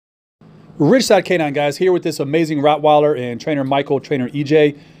Ridgeside Canine, guys, here with this amazing Rottweiler and trainer Michael, trainer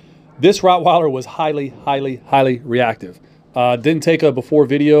EJ. This Rottweiler was highly reactive. Didn't take a before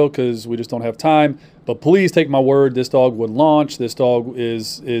video because we just don't have time, but please take my word, this dog would launch. This dog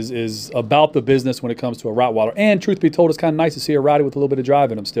is about the business when it comes to a Rottweiler. And truth be told, it's kind of nice to see a Rotti with a little bit of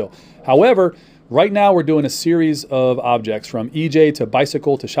drive in him still. However, right now we're doing a series of objects from EJ to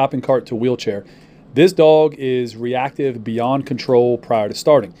bicycle to shopping cart to wheelchair. This dog is reactive beyond control prior to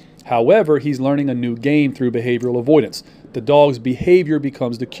starting. However, he's learning a new game through behavioral avoidance. The dog's behavior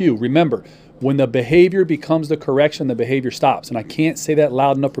becomes the cue. Remember, when the behavior becomes the correction, the behavior stops. And I can't say that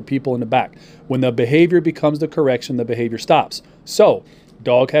loud enough for people in the back. When the behavior becomes the correction, the behavior stops. So,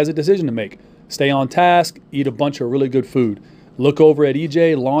 dog has a decision to make. Stay on task, eat a bunch of really good food. Look over at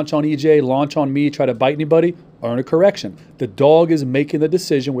EJ, launch on me, try to bite anybody, earn a correction. The dog is making the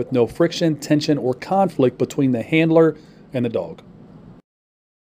decision with no friction, tension, or conflict between the handler and the dog.